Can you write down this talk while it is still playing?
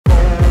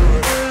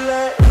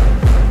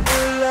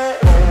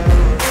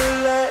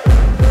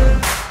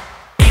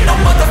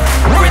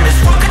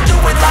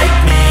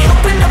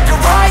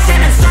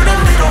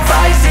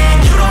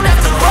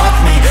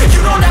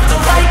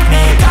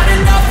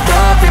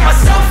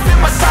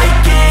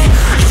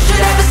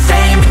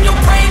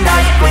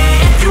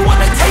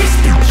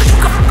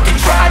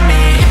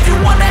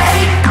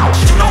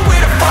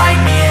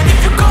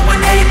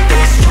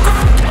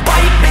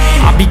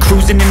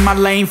my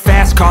lane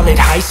fast, call it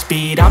high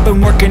speed. I've been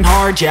working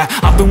hard, yeah,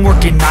 I've been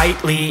working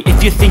nightly.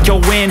 If you think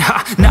you'll win,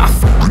 ha, nah,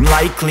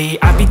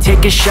 likely. I be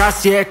taking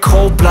shots, yeah,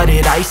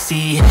 cold-blooded,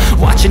 icy.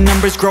 Watching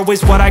numbers grow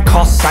is what I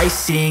call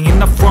sightseeing. In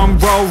the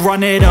front row,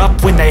 run it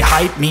up when they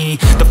hype me.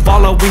 The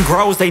following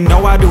grows, they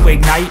know how to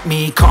ignite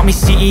me. Call me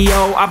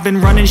CEO, I've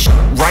been running shit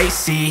right,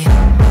 see.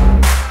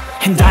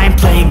 And I ain't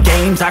playing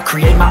games, I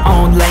create my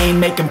own lane,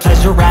 making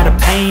pleasure out of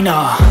pain,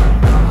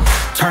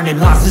 turning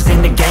losses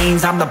into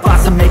gains. I'm the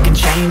boss, I'm making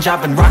change.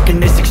 I've been rocking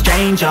this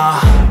exchange,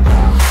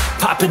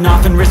 popping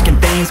off and risking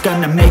things.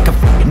 Gonna make a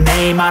f***ing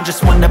name. I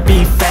just wanna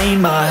be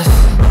famous,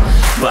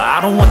 but I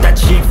don't want that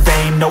cheap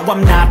fame. No,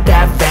 I'm not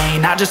that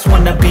vain. I just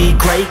wanna be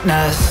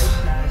greatness.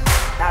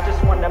 I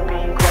just wanna be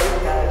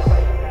greatness.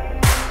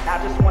 I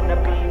just wanna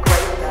be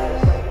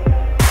greatness.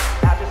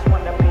 I just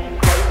wanna be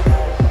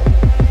greatness.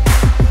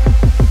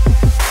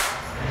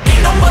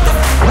 Ain't no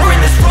motherfucker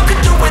in this world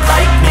could do it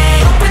like me.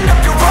 Open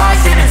up your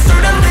eyes and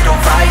insert a little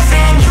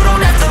rising. You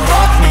don't have to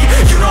love me,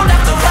 you don't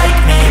have to like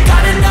me.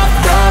 Got enough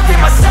love in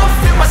myself,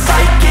 in my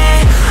psyche.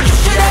 You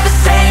should have the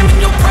same in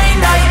your brain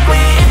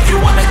nightly. If you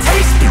wanna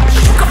taste me,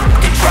 you can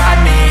fucking try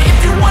me. If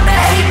you wanna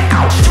hate me,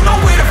 you know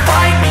where to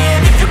find me.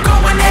 And if you go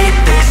and hate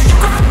this, you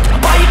can fucking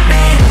bite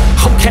me.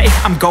 Okay,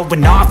 I'm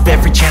going off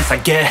every chance I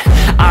get.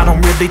 I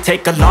don't really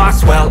take a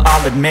loss, well,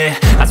 I'll admit.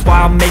 That's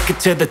why I'll make it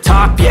to the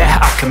top, yeah,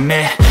 I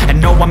commit. And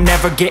no, I'm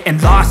never getting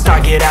lost, I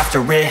get after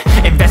it.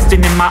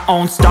 Investing in my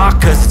own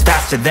stock, cause it's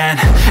faster than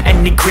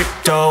any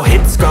crypto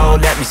hits go,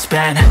 let me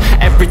spend.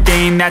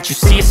 Everything that you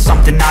see is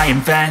something I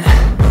invent,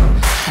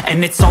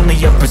 and it's only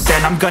a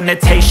percent. I'm gonna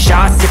take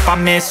shots, if I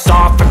miss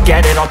all,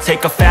 forget it. I'll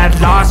take a fat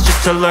loss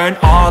just to learn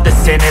all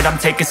that's in it. I'm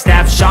taking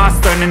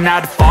snapshots, learning how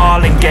to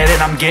fall and get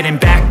it. I'm getting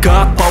back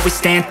up, always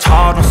stand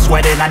tall, don't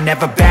sweat it. I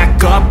never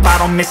back up, I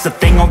don't miss a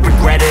thing or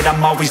regret it.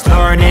 I'm always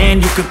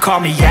learning, you could call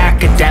me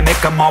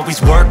academic. I'm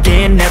always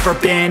working, never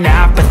been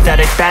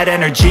apathetic. Bad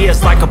energy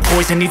is like a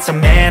poison, needs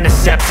some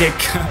antiseptic.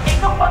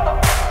 Ain't no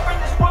motherfucker in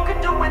this world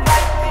could do it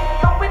like me.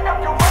 Open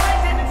up your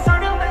eyes and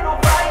insert a little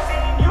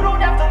rising. You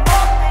don't have to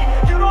love me,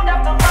 you don't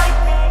have to like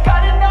me.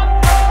 Got enough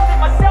love in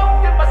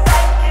myself, in my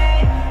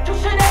psyche. You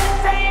should have the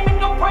same in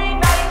your brain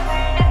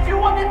nightly. If you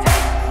want to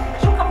taste me,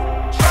 you can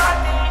f***ing try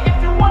me. If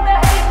you want to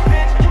hate,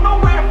 bitch, you know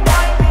where to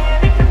find me.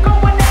 And if you go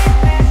and hate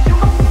this, you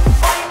can f***ing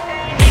fight me.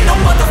 Ain't no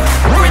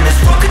motherfucker in this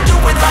world could do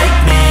it like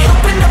me.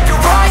 Open up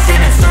your eyes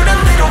and insert a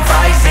little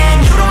rising.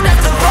 You don't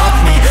have to love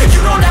me,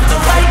 you don't have to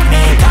like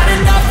me. Got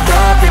enough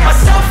love in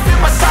myself, in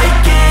my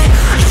psyche.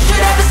 You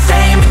should have the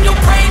same in your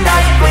brain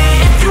nightly.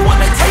 If you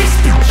wanna taste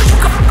me,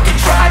 you can fucking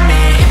try me.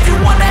 If you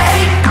wanna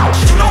hate,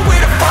 you know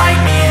where to find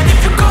me. And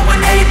if you go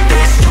and hate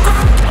this, you can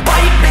fucking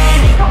bite me. No motherfucker in this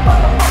world can do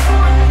it like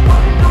me.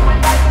 Open up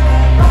your eyes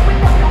and insert a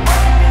little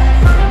rising.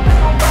 You don't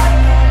have to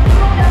love me,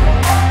 you don't have to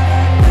like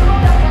me. Got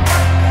enough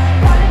love in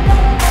myself.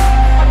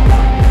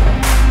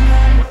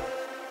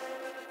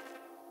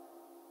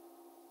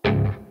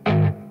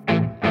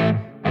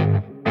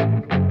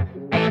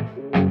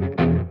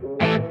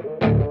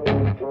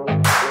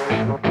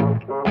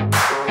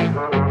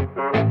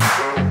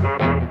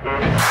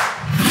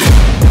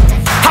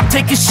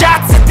 Taking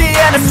shots at the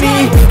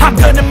enemy. I'm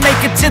gonna make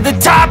it to the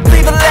top,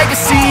 leave a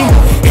legacy.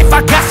 If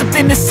I got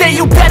something to say,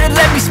 you better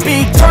let me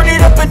speak. Turn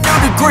it up a new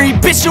degree,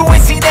 bitch, you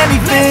ain't seen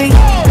anything.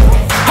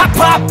 I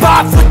pop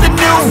off with the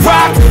new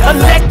rock,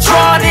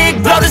 electronic,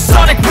 blow the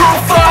sonic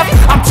roof up.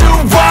 I'm too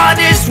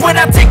honest when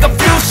I take a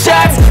few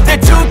shots. They're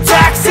too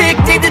toxic,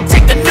 need to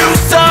take the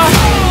noose off.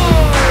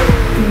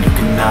 And you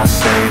cannot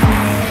save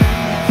me,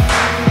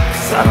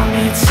 cause I don't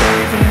need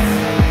saving.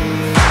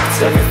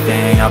 It's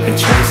everything I've been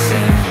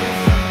chasing,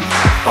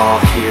 all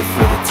here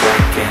for the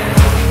taking.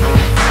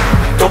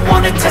 Don't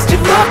wanna test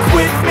your luck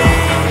with me,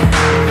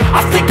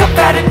 I think I've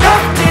had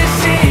enough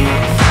disease.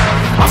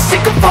 I'm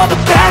sick of all the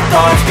bad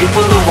thoughts,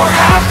 people who are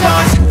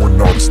half-nots. You are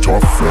not as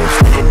tough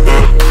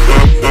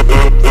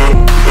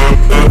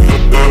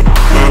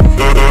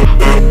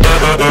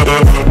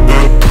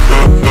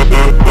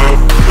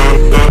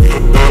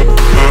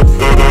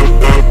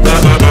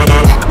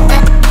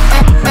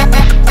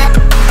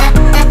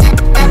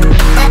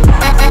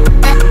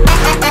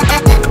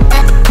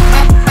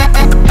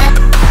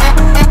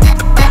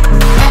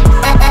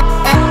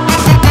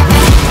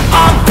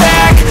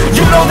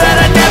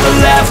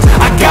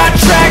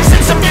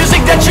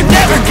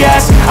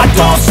I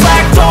don't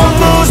slack, don't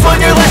lose, learn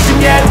your lesson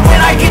yet.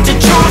 When I get to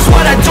choose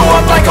what I do,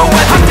 I'm like a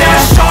weapon. I'm not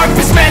as sharp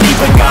as many,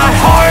 but got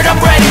hard,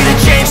 I'm ready to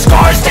change.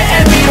 Scars to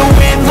envy, to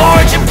win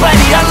large and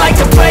plenty. I like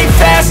to play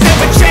fast,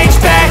 never change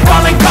back.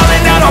 Calling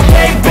out, I'll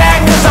pay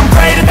back, cause I'm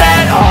great at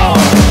that. Oh,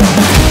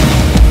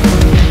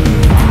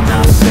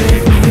 now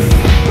save me,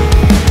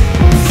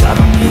 cause I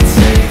don't need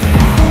saving.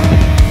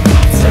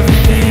 It's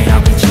everything I've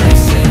been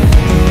chasing,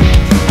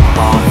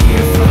 all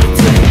here for the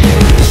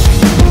taking.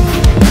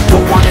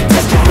 Don't wanna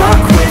test your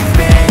luck with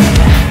me,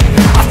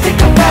 I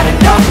think I've had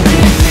enough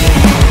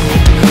disease.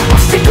 I'm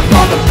sick of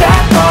all the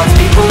bad thoughts,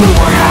 people who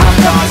are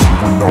half-nots.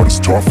 You are not as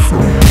tough for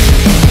me.